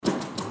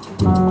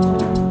Welcome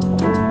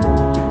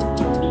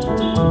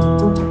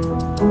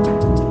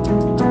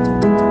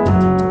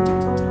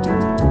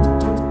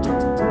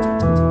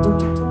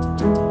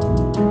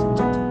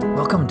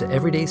to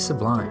Everyday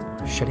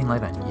Sublime, shedding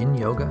light on yin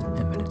yoga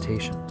and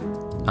meditation.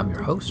 I'm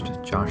your host,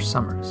 Josh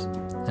Summers,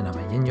 and I'm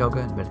a yin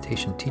yoga and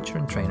meditation teacher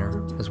and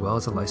trainer, as well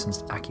as a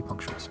licensed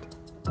acupuncturist.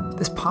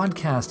 This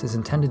podcast is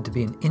intended to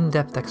be an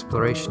in-depth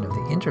exploration of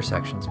the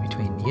intersections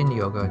between yin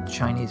yoga,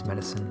 Chinese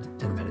medicine,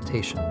 and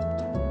meditation.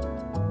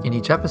 In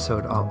each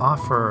episode, I'll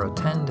offer a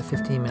 10 to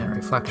 15 minute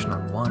reflection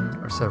on one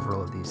or several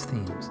of these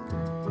themes.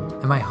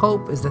 And my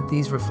hope is that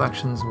these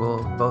reflections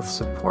will both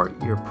support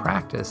your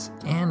practice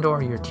and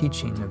or your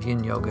teaching of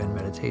yin yoga and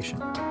meditation.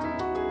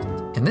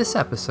 In this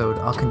episode,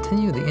 I'll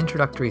continue the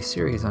introductory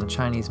series on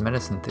Chinese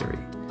medicine theory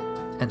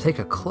and take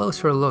a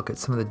closer look at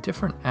some of the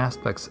different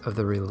aspects of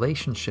the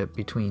relationship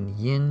between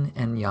yin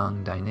and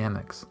yang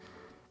dynamics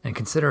and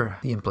consider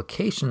the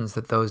implications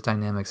that those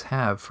dynamics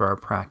have for our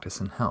practice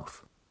and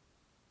health.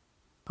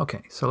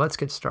 Okay, so let's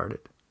get started.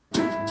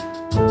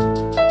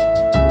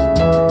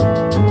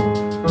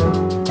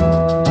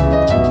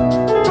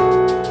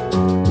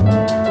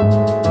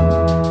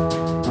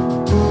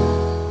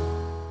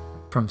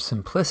 From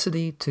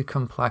simplicity to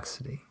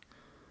complexity.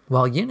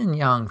 While yin and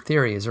yang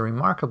theory is a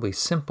remarkably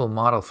simple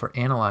model for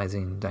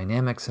analyzing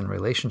dynamics and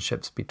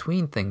relationships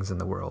between things in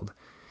the world,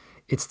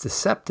 its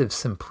deceptive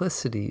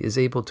simplicity is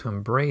able to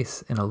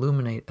embrace and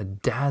illuminate a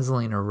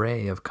dazzling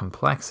array of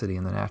complexity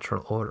in the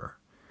natural order.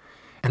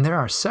 And there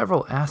are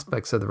several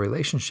aspects of the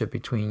relationship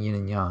between yin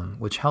and yang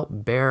which help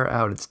bear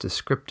out its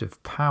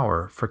descriptive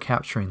power for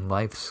capturing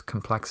life's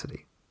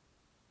complexity.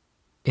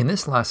 In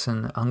this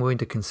lesson, I'm going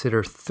to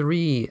consider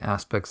three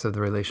aspects of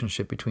the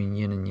relationship between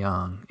yin and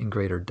yang in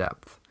greater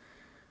depth.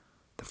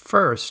 The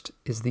first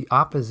is the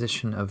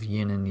opposition of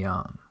yin and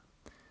yang.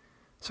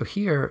 So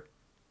here,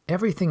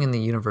 everything in the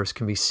universe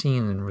can be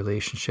seen in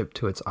relationship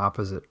to its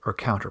opposite or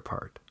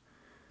counterpart.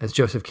 As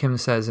Joseph Kim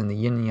says in The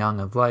Yin and Yang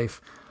of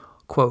Life,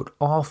 quote,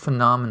 all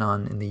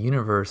phenomenon in the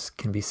universe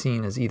can be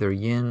seen as either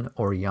yin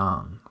or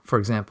yang. For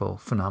example,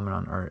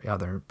 phenomenon are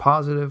either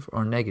positive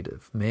or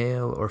negative,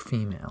 male or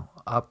female,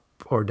 up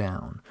or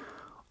down,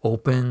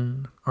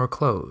 open or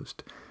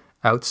closed,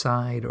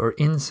 outside or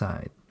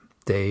inside,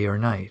 day or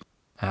night,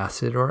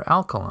 acid or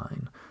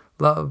alkaline,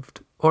 loved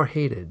or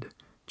hated,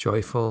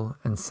 joyful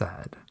and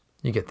sad.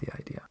 You get the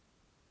idea.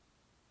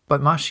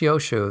 But Masashi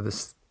Osho,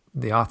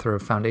 the author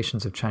of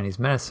Foundations of Chinese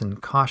Medicine,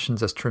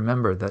 cautions us to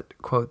remember that,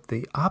 quote,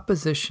 the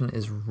opposition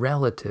is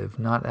relative,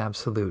 not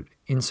absolute,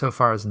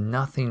 insofar as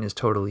nothing is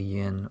totally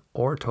yin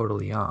or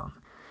totally yang.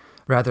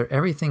 Rather,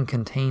 everything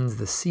contains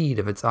the seed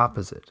of its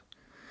opposite.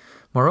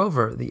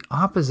 Moreover, the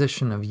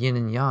opposition of yin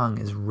and yang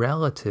is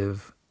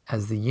relative,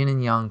 as the yin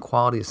and yang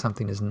quality of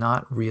something is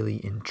not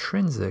really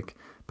intrinsic,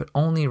 but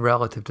only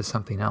relative to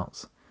something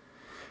else.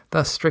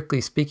 Thus,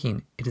 strictly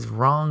speaking, it is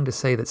wrong to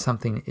say that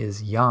something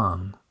is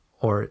yang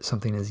or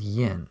something is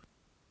yin.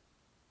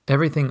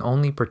 Everything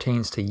only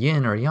pertains to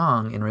yin or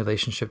yang in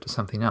relationship to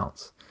something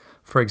else.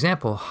 For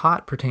example,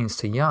 hot pertains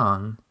to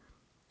yang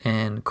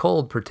and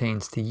cold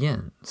pertains to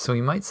yin. So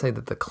we might say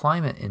that the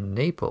climate in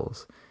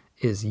Naples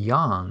is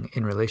yang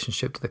in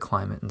relationship to the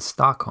climate in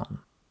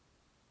Stockholm.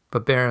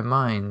 But bear in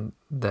mind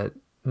that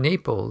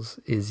Naples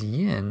is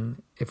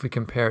yin if we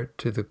compare it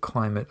to the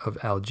climate of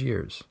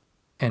Algiers,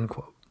 end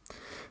quote.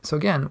 So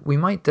again, we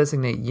might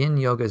designate yin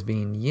yoga as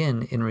being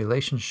yin in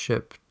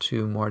relationship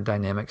to more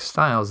dynamic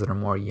styles that are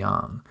more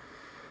yang.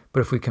 But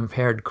if we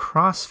compared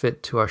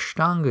CrossFit to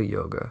Ashtanga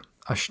yoga,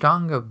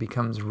 Ashtanga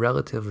becomes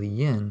relatively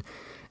yin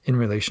in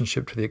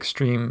relationship to the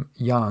extreme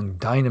yang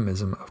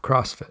dynamism of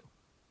CrossFit.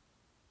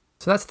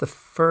 So that's the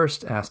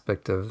first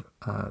aspect of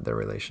their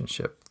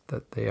relationship,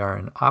 that they are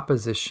in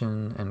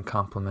opposition and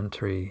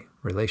complementary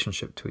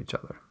relationship to each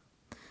other.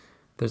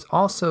 There's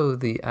also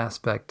the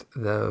aspect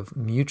of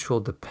mutual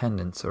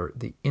dependence or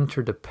the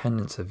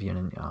interdependence of yin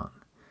and yang.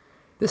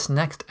 This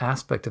next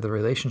aspect of the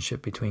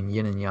relationship between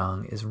yin and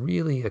yang is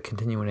really a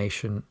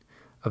continuation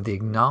of the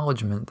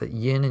acknowledgement that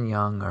yin and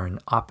yang are in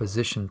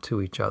opposition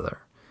to each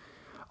other.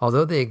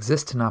 Although they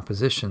exist in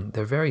opposition,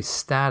 their very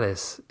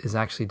status is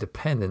actually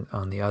dependent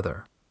on the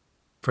other.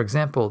 For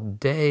example,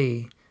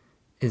 day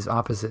is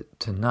opposite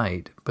to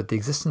night, but the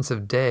existence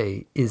of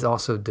day is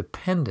also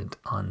dependent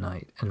on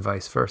night, and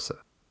vice versa.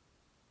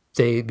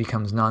 Day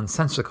becomes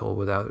nonsensical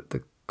without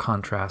the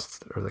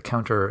contrast or the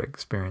counter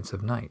experience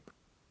of night.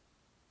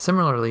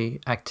 Similarly,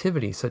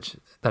 activity, such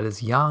that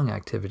is yang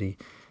activity,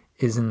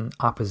 is in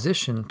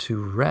opposition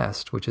to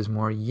rest, which is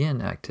more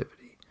yin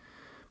activity.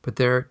 But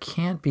there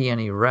can't be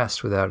any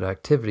rest without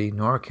activity,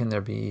 nor can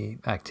there be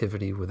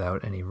activity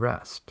without any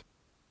rest.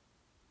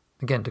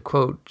 Again, to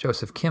quote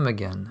Joseph Kim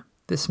again,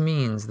 this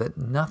means that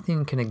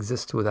nothing can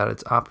exist without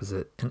its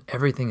opposite, and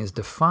everything is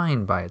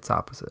defined by its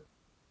opposite.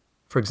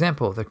 For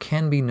example, there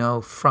can be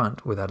no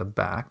front without a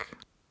back,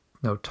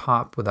 no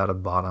top without a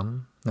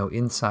bottom, no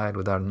inside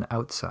without an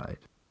outside.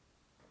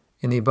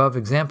 In the above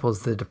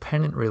examples, the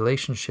dependent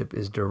relationship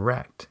is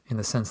direct, in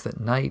the sense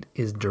that night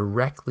is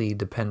directly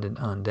dependent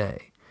on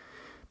day.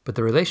 But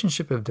the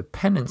relationship of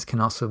dependence can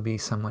also be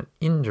somewhat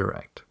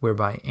indirect,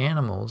 whereby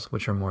animals,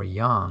 which are more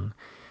yang,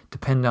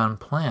 depend on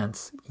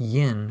plants,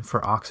 yin,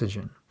 for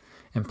oxygen,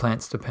 and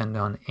plants depend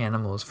on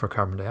animals for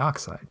carbon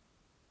dioxide.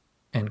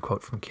 End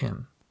quote from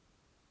Kim.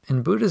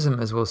 In Buddhism,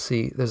 as we'll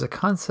see, there's a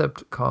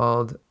concept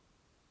called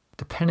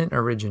dependent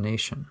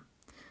origination.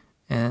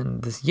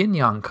 And this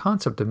yin-yang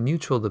concept of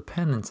mutual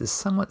dependence is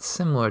somewhat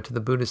similar to the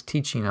Buddhist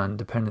teaching on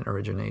dependent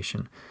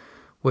origination,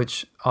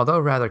 which, although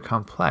rather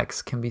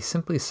complex, can be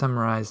simply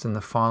summarized in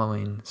the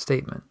following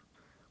statement,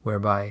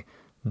 whereby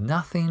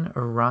nothing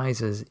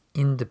arises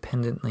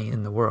independently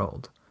in the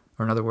world.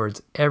 Or in other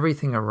words,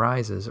 everything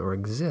arises or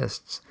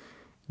exists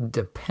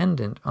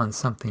dependent on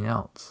something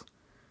else.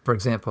 For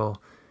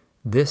example,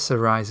 this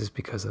arises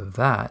because of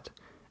that,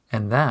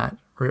 and that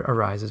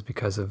arises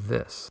because of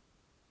this.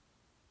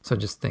 So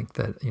just think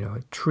that,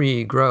 a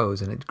tree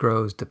grows, and it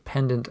grows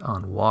dependent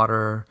on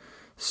water,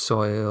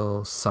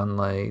 soil,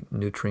 sunlight,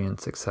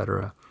 nutrients,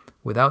 etc.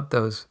 Without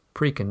those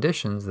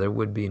preconditions, there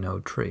would be no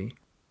tree.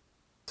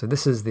 So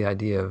this is the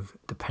idea of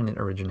dependent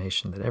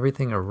origination, that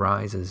everything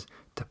arises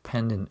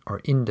dependent or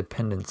in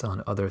dependence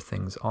on other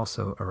things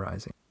also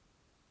arising.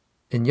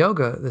 In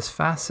yoga, this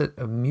facet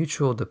of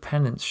mutual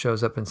dependence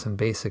shows up in some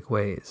basic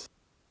ways.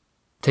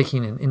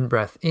 Taking an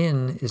in-breath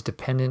in is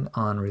dependent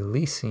on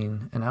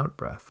releasing an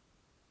out-breath.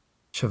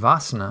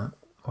 Shavasana,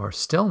 or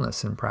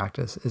stillness in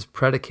practice, is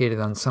predicated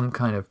on some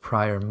kind of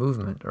prior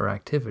movement or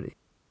activity.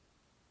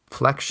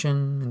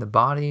 Flexion in the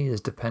body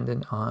is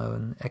dependent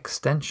on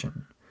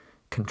extension.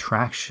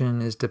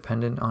 Contraction is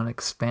dependent on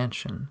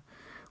expansion.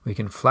 We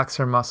can flex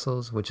our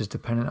muscles, which is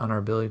dependent on our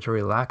ability to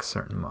relax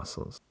certain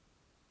muscles.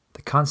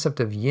 The concept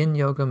of yin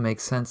yoga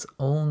makes sense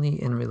only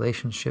in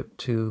relationship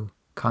to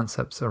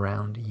concepts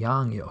around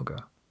yang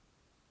yoga.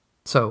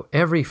 So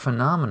every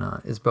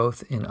phenomena is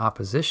both in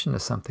opposition to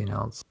something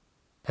else,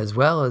 as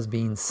well as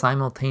being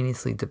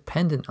simultaneously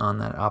dependent on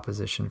that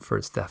opposition for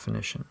its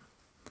definition.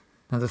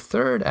 Now, the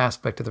third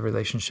aspect of the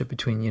relationship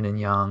between yin and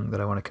yang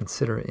that I want to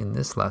consider in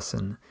this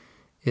lesson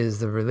is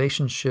the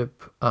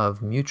relationship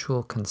of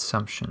mutual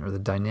consumption, or the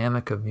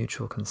dynamic of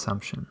mutual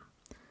consumption.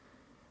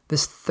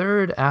 This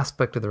third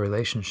aspect of the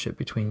relationship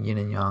between yin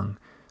and yang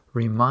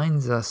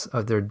reminds us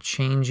of their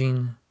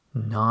changing,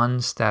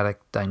 non-static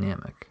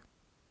dynamic.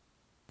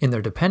 In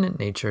their dependent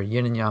nature,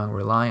 yin and yang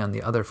rely on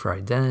the other for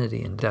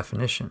identity and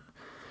definition.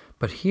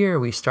 But here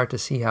we start to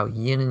see how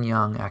yin and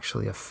yang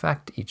actually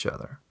affect each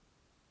other.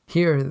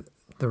 Here,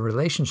 the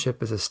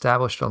relationship is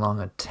established along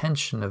a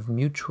tension of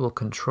mutual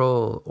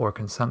control or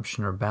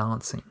consumption or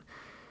balancing,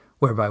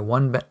 whereby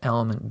one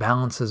element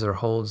balances or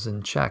holds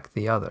in check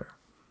the other.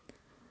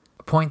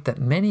 A point that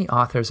many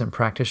authors and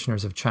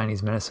practitioners of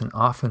Chinese medicine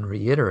often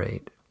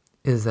reiterate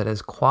is that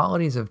as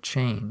qualities of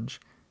change,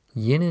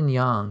 yin and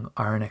yang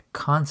are in a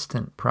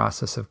constant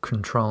process of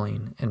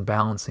controlling and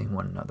balancing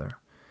one another.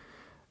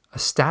 A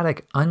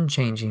static,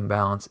 unchanging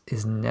balance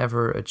is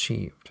never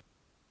achieved.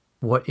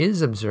 What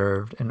is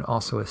observed and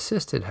also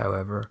assisted,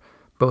 however,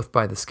 both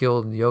by the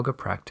skilled yoga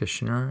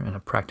practitioner and a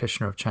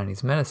practitioner of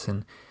Chinese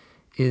medicine,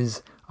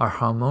 is our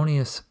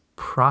harmonious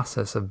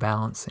process of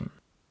balancing.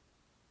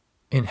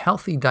 In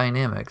healthy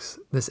dynamics,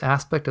 this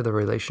aspect of the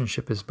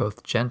relationship is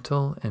both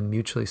gentle and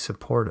mutually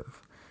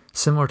supportive,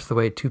 similar to the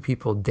way two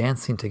people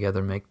dancing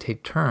together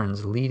take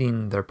turns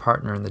leading their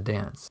partner in the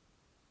dance.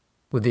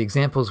 With the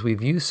examples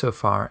we've used so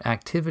far,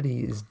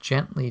 activity is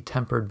gently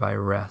tempered by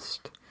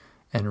rest,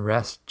 and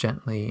rest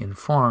gently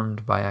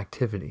informed by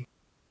activity.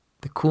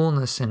 The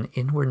coolness and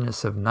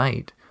inwardness of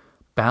night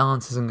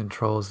balances and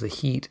controls the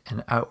heat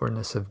and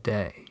outwardness of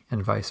day,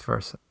 and vice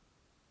versa.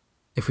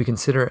 If we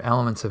consider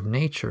elements of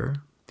nature,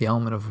 the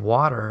element of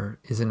water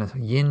is in a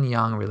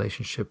yin-yang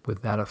relationship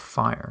with that of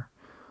fire.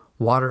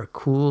 Water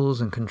cools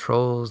and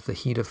controls the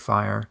heat of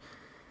fire,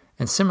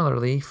 and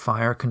similarly,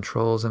 fire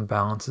controls and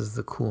balances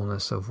the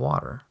coolness of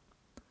water.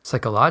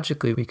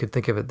 Psychologically, we could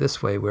think of it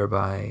this way,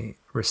 whereby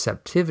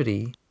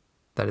receptivity,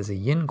 that is a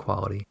yin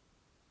quality,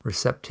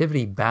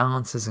 receptivity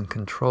balances and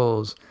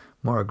controls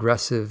more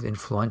aggressive,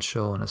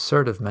 influential, and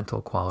assertive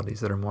mental qualities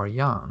that are more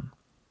yang.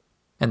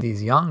 And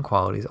these yang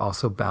qualities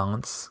also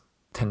balance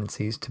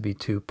tendencies to be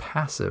too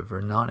passive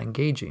or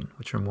non-engaging,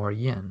 which are more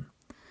yin.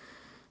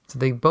 So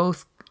they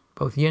both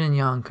yin and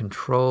yang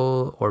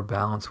control or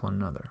balance one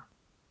another.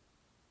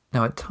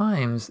 Now, at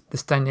times,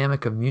 this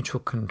dynamic of mutual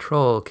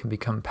control can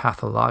become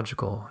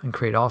pathological and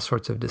create all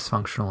sorts of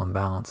dysfunctional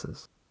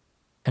imbalances.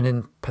 And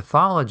in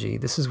pathology,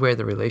 this is where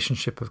the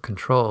relationship of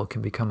control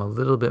can become a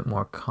little bit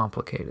more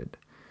complicated.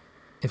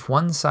 If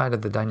one side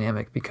of the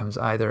dynamic becomes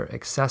either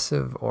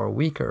excessive or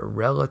weaker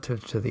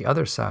relative to the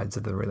other sides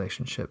of the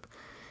relationship,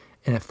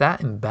 and if that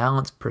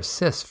imbalance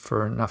persists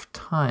for enough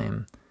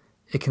time,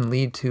 it can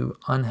lead to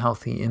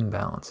unhealthy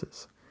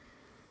imbalances.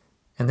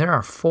 And there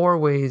are 4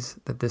 ways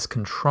that this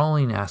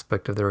controlling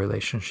aspect of the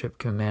relationship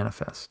can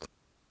manifest.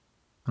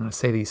 I'm going to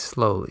say these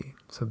slowly,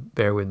 so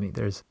bear with me.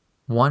 There's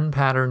one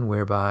pattern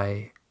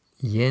whereby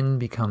yin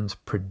becomes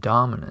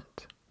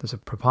predominant. There's a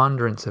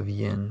preponderance of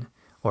yin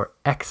or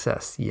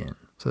excess yin.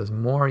 So there's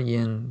more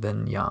yin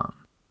than yang.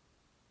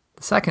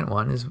 The second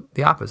one is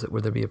the opposite,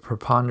 where there be a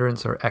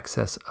preponderance or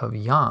excess of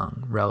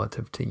yang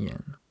relative to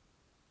yin.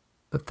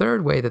 The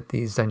third way that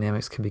these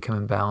dynamics can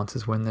become imbalanced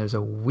is when there's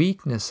a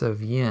weakness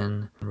of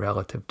yin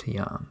relative to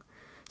yang.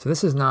 So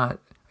this is not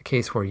a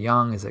case where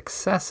yang is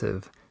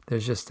excessive,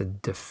 there's just a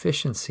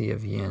deficiency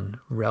of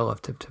yin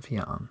relative to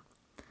yang.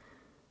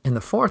 And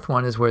the fourth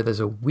one is where there's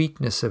a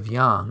weakness of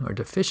yang or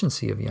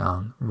deficiency of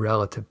yang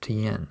relative to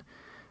yin.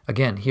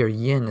 Again, here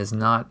yin is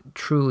not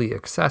truly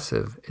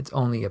excessive, it's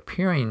only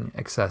appearing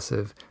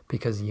excessive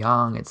because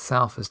yang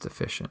itself is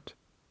deficient.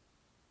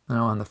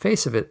 Now, on the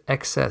face of it,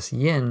 excess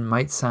yin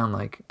might sound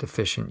like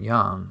deficient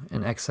yang,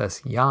 and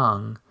excess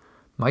yang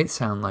might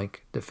sound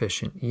like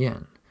deficient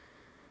yin.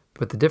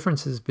 But the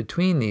differences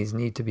between these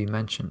need to be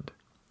mentioned.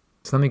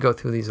 So let me go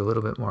through these a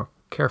little bit more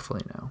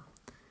carefully now.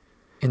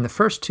 In the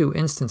first two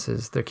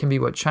instances, there can be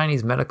what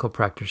Chinese medical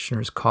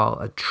practitioners call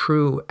a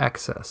true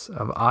excess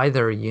of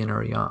either yin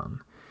or yang.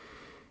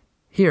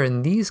 Here,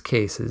 in these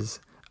cases,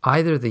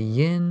 either the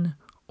yin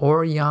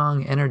or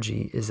yang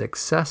energy is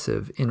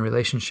excessive in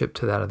relationship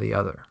to that of the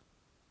other.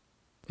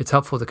 It's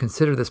helpful to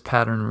consider this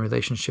pattern in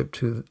relationship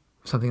to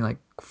something like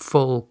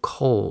full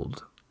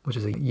cold, which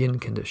is a yin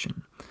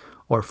condition,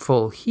 or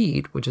full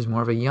heat, which is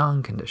more of a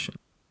yang condition.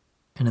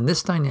 And in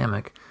this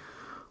dynamic,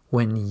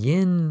 when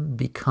yin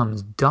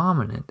becomes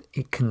dominant,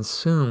 it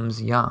consumes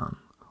yang,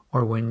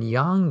 or when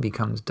yang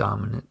becomes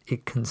dominant,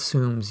 it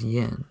consumes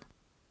yin.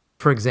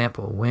 For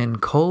example, when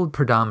cold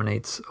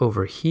predominates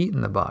over heat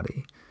in the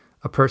body,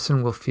 a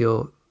person will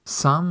feel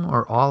some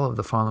or all of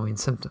the following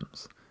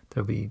symptoms.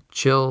 There'll be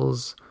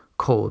chills,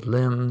 cold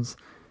limbs,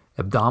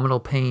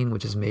 abdominal pain,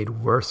 which is made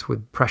worse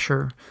with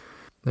pressure.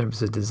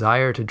 There's a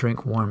desire to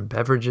drink warm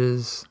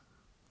beverages.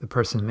 The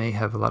person may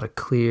have a lot of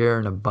clear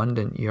and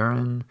abundant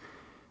urine,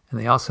 and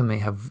they also may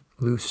have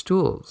loose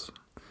stools.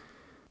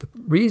 The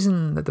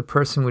reason that the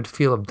person would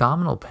feel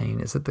abdominal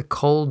pain is that the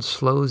cold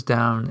slows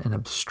down and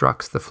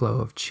obstructs the flow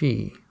of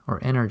qi,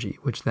 or energy,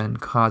 which then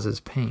causes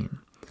pain.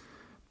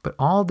 But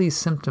all these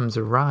symptoms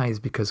arise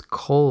because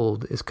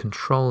cold is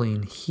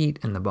controlling heat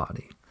in the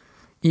body.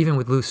 Even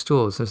with loose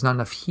stools, there's not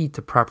enough heat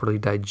to properly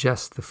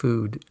digest the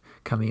food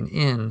coming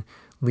in,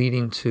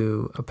 leading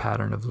to a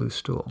pattern of loose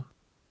stool.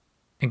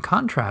 In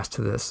contrast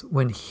to this,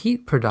 when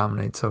heat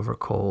predominates over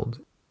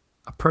cold,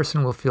 a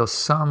person will feel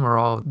some or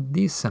all of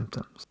these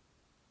symptoms.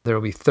 There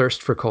will be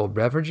thirst for cold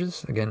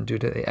beverages, again due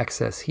to the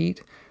excess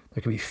heat.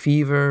 There could be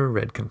fever,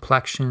 red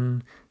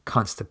complexion,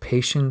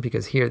 constipation,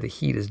 because here the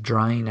heat is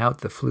drying out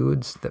the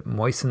fluids that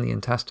moisten the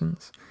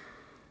intestines.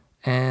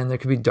 And there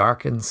could be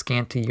dark and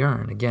scanty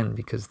urine, again,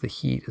 because the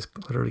heat is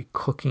literally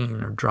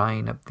cooking or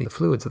drying up the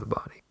fluids of the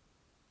body.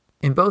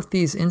 In both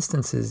these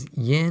instances,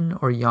 yin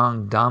or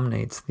yang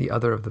dominates the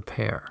other of the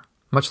pair,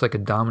 much like a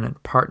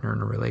dominant partner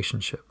in a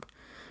relationship.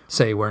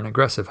 Say, where an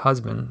aggressive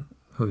husband,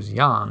 who's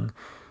yang,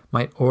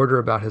 might order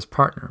about his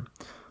partner,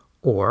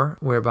 or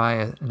whereby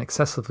an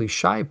excessively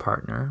shy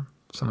partner,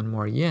 someone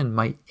more yin,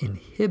 might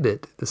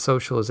inhibit the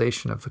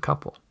socialization of the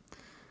couple.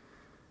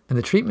 And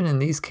the treatment in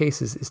these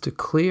cases is to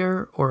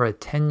clear or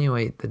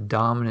attenuate the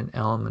dominant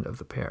element of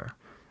the pair,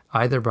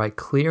 either by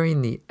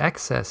clearing the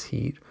excess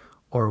heat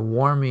or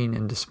warming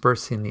and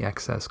dispersing the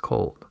excess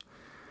cold.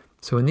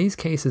 So in these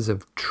cases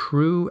of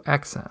true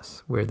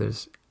excess, where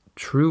there's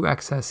true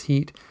excess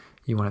heat,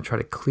 you want to try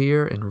to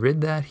clear and rid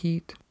that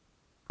heat,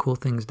 cool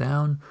things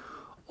down.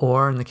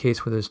 Or in the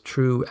case where there's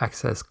true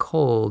excess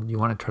cold, you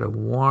want to try to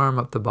warm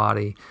up the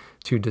body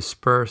to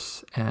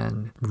disperse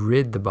and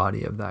rid the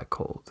body of that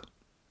cold.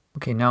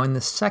 Okay, now in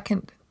the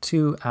second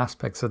two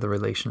aspects of the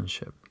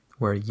relationship,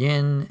 where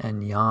yin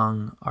and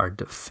yang are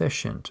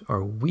deficient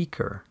or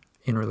weaker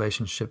in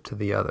relationship to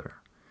the other,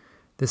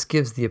 this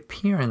gives the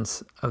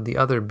appearance of the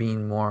other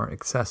being more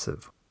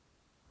excessive,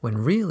 when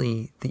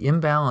really the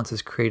imbalance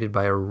is created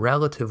by a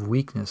relative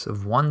weakness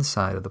of one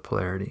side of the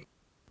polarity,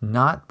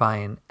 not by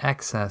an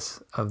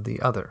excess of the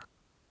other.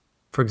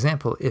 For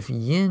example, if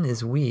yin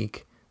is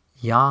weak,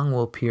 yang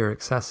will appear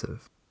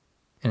excessive.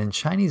 And in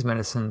Chinese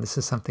medicine, this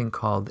is something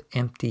called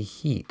empty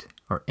heat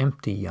or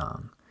empty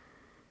yang.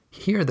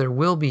 Here there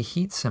will be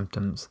heat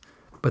symptoms,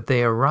 but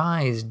they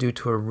arise due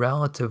to a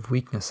relative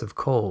weakness of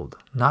cold,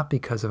 not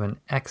because of an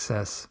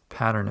excess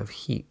pattern of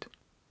heat.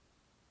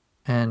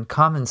 And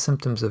common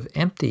symptoms of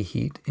empty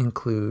heat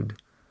include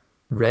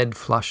red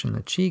flush in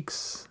the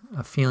cheeks,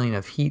 a feeling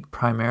of heat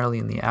primarily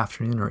in the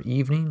afternoon or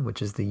evening,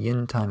 which is the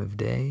yin time of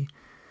day,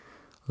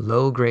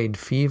 low-grade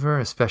fever,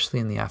 especially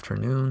in the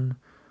afternoon,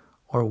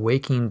 or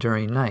waking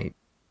during night,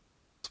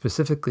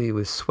 specifically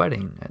with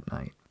sweating at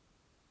night.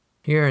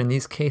 Here, in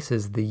these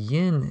cases, the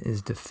yin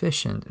is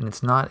deficient and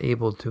it's not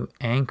able to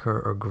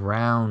anchor or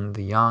ground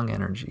the yang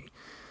energy.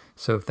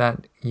 So if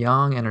that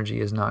yang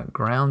energy is not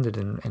grounded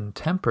and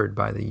tempered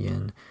by the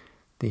yin,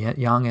 the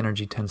yang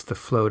energy tends to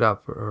float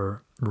up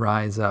or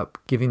rise up,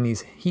 giving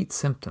these heat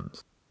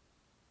symptoms.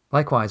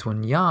 Likewise,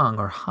 when yang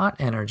or hot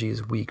energy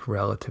is weak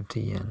relative to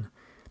yin,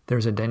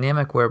 there's a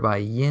dynamic whereby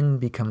yin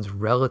becomes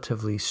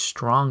relatively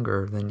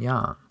stronger than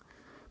yang,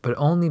 but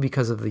only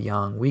because of the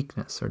yang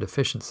weakness or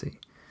deficiency.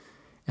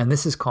 And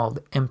this is called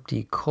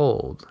empty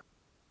cold.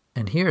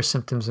 And here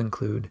symptoms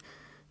include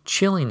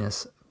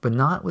chilliness, but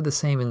not with the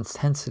same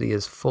intensity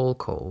as full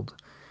cold.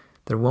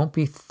 There won't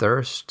be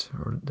thirst,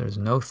 or there's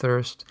no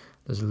thirst.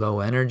 There's low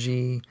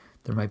energy.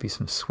 There might be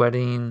some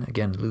sweating,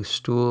 again, loose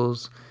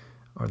stools,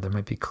 or there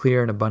might be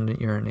clear and abundant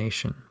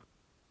urination.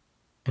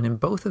 And in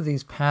both of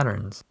these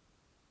patterns,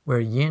 where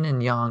yin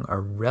and yang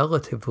are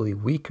relatively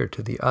weaker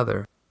to the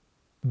other,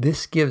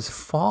 this gives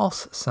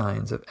false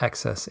signs of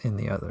excess in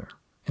the other.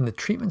 And the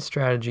treatment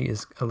strategy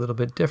is a little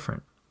bit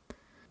different.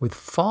 With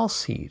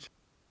false heat,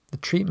 the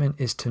treatment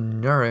is to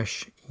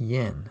nourish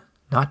yin,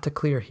 not to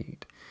clear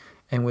heat.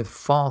 And with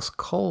false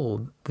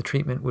cold, the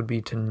treatment would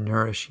be to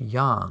nourish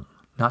yang,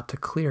 not to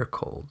clear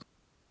cold.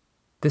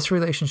 This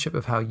relationship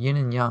of how yin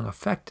and yang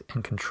affect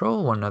and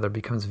control one another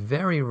becomes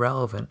very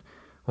relevant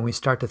when we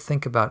start to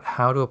think about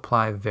how to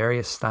apply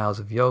various styles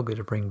of yoga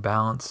to bring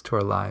balance to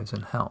our lives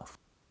and health.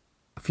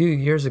 A few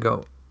years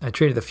ago, I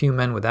treated a few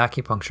men with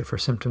acupuncture for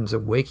symptoms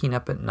of waking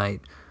up at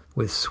night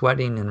with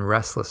sweating and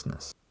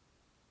restlessness.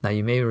 Now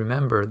you may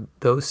remember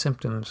those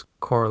symptoms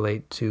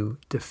correlate to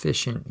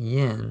deficient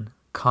yin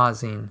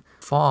causing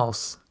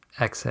false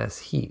excess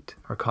heat,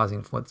 or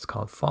causing what's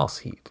called false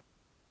heat.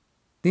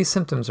 These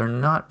symptoms are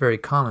not very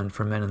common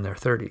for men in their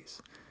 30s.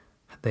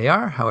 They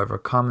are, however,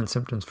 common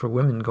symptoms for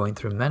women going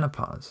through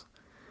menopause.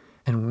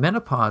 And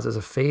menopause is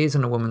a phase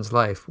in a woman's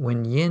life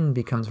when yin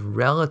becomes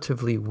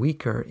relatively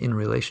weaker in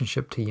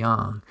relationship to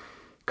yang,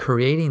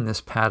 creating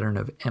this pattern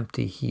of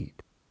empty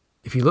heat.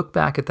 If you look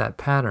back at that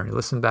pattern,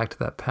 listen back to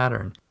that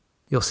pattern,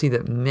 you'll see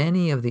that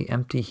many of the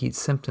empty heat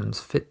symptoms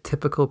fit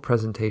typical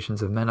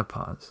presentations of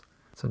menopause.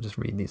 So just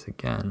read these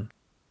again.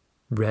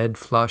 Red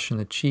flush in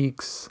the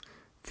cheeks,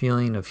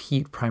 feeling of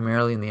heat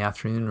primarily in the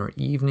afternoon or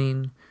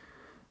evening,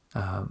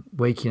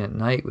 waking at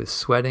night with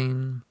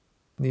sweating,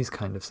 these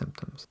kind of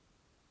symptoms.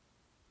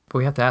 But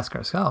we have to ask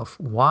ourselves,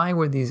 why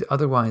were these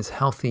otherwise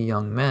healthy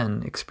young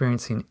men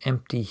experiencing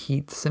empty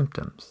heat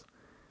symptoms?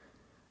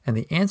 And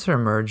the answer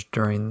emerged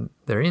during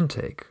their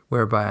intake,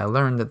 whereby I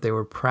learned that they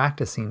were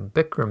practicing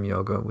Bikram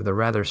yoga with a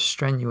rather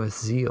strenuous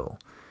zeal,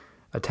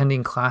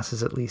 attending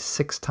classes at least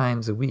 6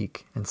 times a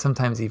week, and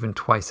sometimes even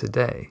twice a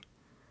day.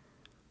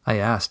 I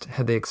asked,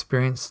 had they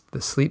experienced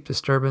the sleep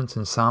disturbance,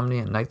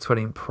 insomnia, and night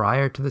sweating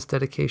prior to this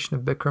dedication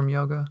of Bikram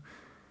yoga?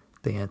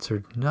 They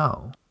answered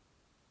no.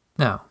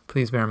 Now,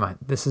 please bear in mind,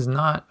 this is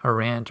not a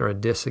rant or a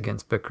diss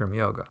against Bikram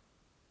yoga.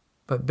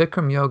 But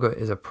Bikram yoga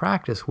is a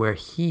practice where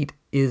heat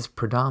is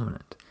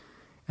predominant.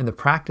 And the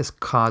practice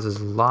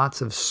causes lots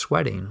of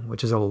sweating,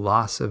 which is a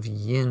loss of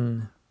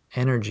yin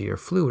energy or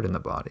fluid in the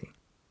body.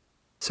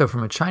 So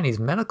from a Chinese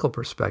medical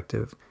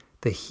perspective,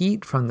 the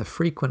heat from the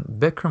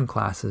frequent Bikram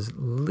classes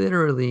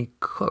literally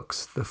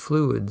cooks the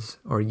fluids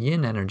or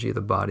yin energy of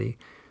the body,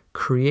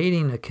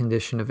 creating a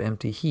condition of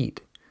empty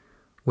heat,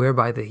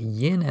 whereby the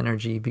yin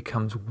energy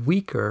becomes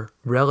weaker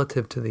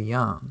relative to the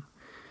yang,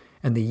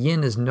 and the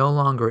yin is no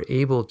longer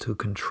able to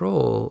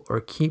control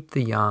or keep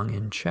the yang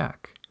in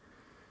check.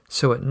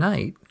 So at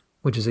night,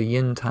 which is a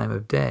yin time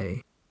of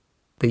day,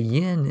 the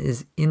yin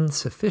is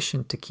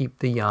insufficient to keep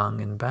the yang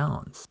in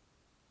balance.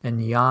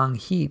 And yang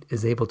heat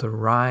is able to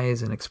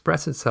rise and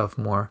express itself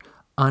more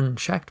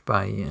unchecked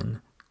by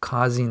yin,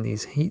 causing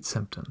these heat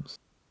symptoms.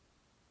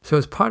 So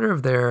as part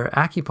of their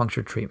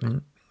acupuncture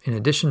treatment, in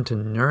addition to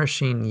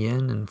nourishing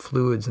yin and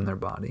fluids in their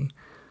body,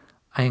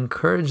 I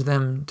encourage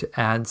them to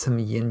add some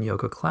yin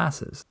yoga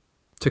classes,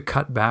 to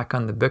cut back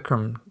on the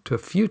Bikram to a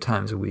few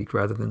times a week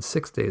rather than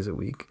 6 days a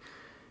week.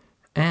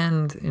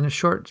 And in a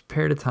short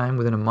period of time,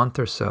 within a month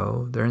or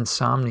so, their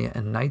insomnia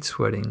and night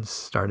sweating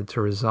started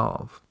to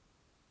resolve.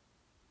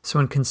 So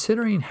in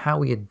considering how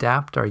we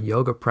adapt our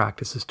yoga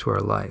practices to our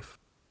life,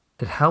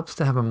 it helps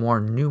to have a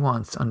more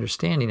nuanced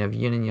understanding of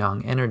yin and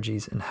yang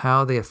energies and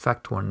how they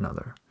affect one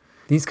another.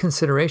 These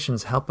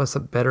considerations help us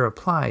better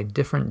apply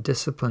different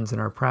disciplines in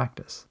our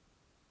practice.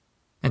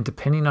 And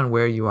depending on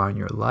where you are in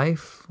your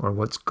life, or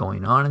what's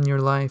going on in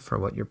your life, or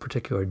what your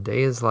particular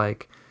day is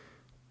like,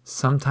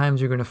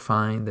 sometimes you're going to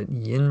find that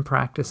yin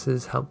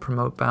practices help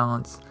promote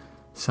balance.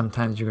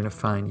 Sometimes you're going to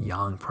find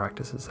yang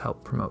practices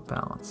help promote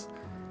balance.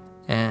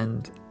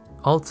 And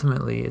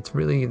ultimately, it's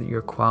really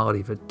your quality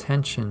of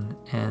attention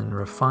and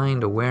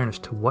refined awareness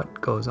to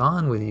what goes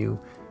on with you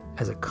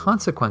as a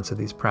consequence of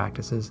these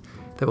practices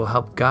that will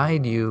help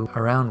guide you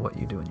around what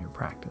you do in your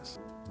practice.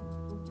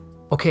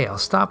 Okay, I'll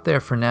stop there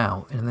for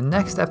now, and in the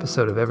next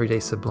episode of Everyday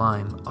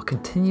Sublime, I'll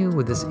continue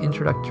with this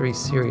introductory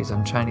series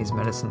on Chinese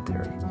medicine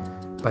theory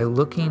by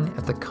looking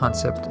at the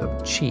concept of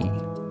qi.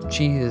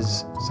 Qi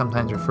is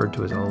sometimes referred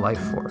to as a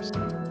life force.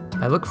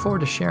 I look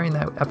forward to sharing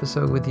that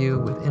episode with you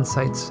with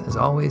insights, as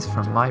always,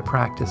 from my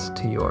practice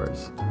to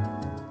yours.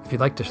 If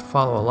you'd like to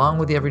follow along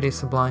with the Everyday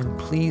Sublime,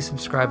 please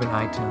subscribe in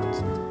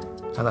iTunes.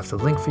 I left a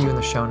link for you in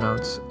the show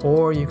notes,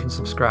 or you can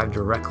subscribe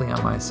directly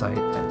on my site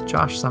at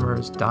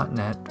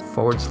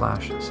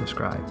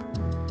joshsummers.net/subscribe.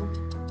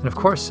 And of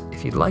course,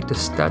 if you'd like to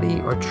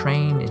study or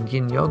train in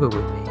yin yoga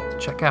with me,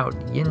 check out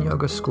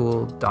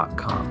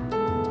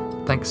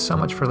yinyogaschool.com. Thanks so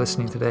much for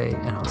listening today,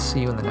 and I'll see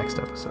you in the next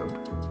episode.